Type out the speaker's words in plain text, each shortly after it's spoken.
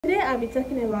Today I'll be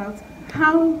talking about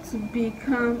how to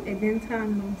become a dental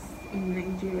nurse in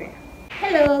Nigeria.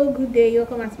 Hello, good day,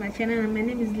 welcome back to my channel, and my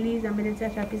name is Liz. I'm a dental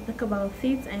therapist. Talk about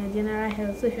teeth and your general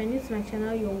health. So if you're new to my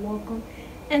channel, you're welcome,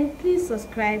 and please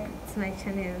subscribe to my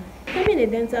channel. Becoming a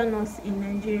dental nurse in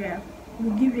Nigeria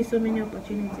will give you so many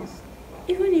opportunities.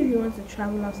 Even if you want to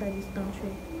travel outside this country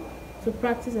to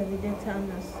practice as a dental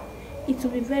nurse, it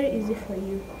will be very easy for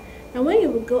you. And when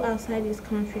you will go outside this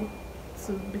country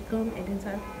to become a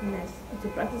dental nurse, to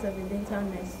practice as a dental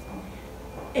nurse,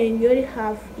 and you already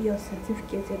have your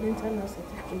certificate, your dental nurse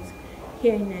certificate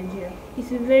here in Nigeria,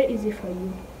 it will be very easy for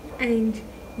you, and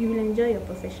you will enjoy your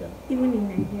profession even in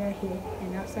Nigeria here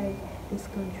and outside this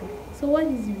country. So what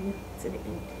is you to the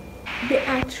end? They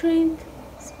are trained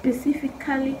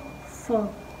specifically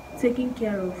for taking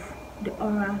care of the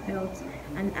oral health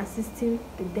and assisting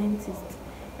the dentist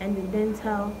and the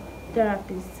dental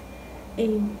therapist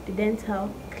in the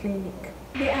dental clinic.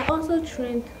 They are also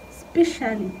trained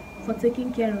specially for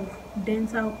taking care of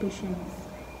dental patients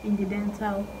in the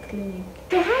dental clinic.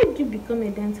 So how do you become a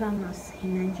dental nurse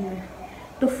in Nigeria?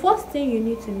 The first thing you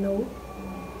need to know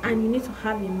and you need to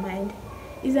have in mind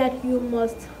is that you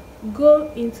must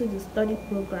go into the study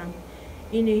program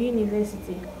in a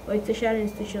university or a tertiary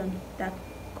institution that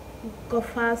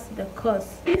offers the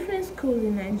course. Different schools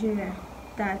in Nigeria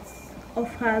that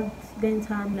offers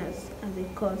dental nurse as a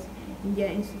course in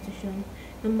their institution.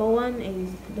 Number one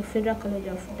is the Federal College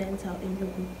of Dental in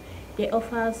Enugu. They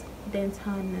offers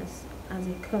dental nurse as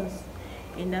a course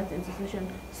in that institution.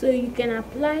 So you can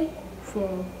apply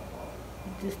for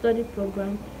the study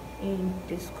program in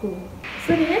the school.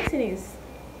 So the next thing is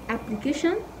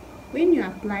application. When you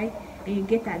apply and you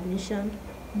get admission,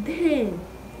 then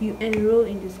you enroll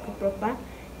in the school proper.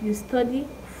 You study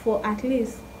for at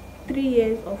least 3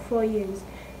 years or 4 years,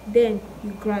 then you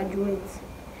graduate.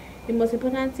 The most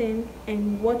important thing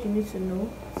and what you need to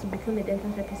know to become a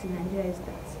dental therapist in Nigeria is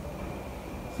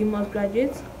that you must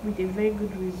graduate with a very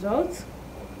good result,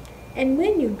 and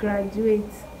when you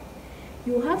graduate,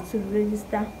 you have to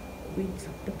register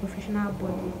with the professional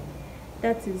body,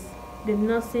 that is the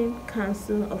Nursing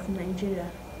Council of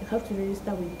Nigeria. You have to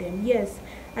register with them. Yes,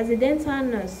 as a dental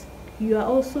nurse, you are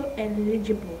also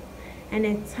eligible and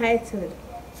entitled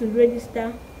to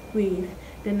register with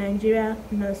the Nigeria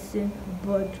Nursing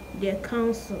Board, their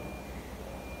council,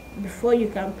 before you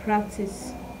can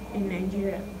practice in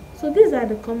Nigeria. So these are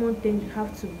the common things you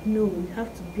have to know, you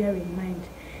have to bear in mind,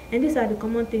 and these are the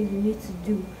common things you need to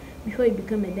do before you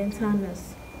become a dental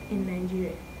nurse in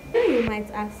Nigeria. Then you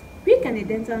might ask, where can a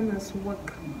dental nurse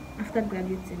work after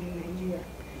graduating in Nigeria?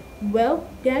 Well,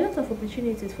 there are lots of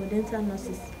opportunities for dental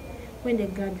nurses when they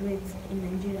graduate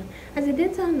in Nigeria. As a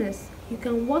dental nurse, you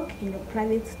can work in a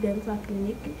private dental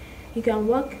clinic, you can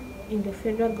work in the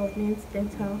federal government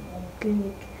dental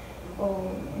clinic,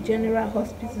 or general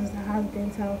hospitals that have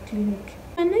dental clinic.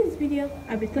 In the next video,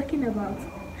 I'll be talking about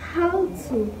how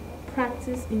to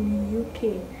practice in the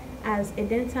UK as a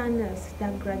dental nurse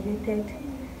that graduated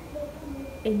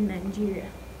in Nigeria.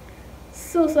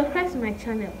 So subscribe to my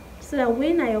channel so that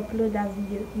when I upload that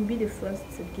video, you'll be the first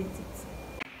to get it.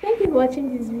 Thank you for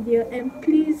watching this video, and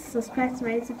please subscribe to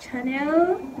my YouTube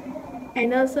channel,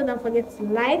 and also don't forget to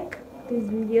like this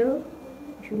video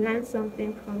if you learned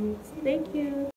something from it. Thank you.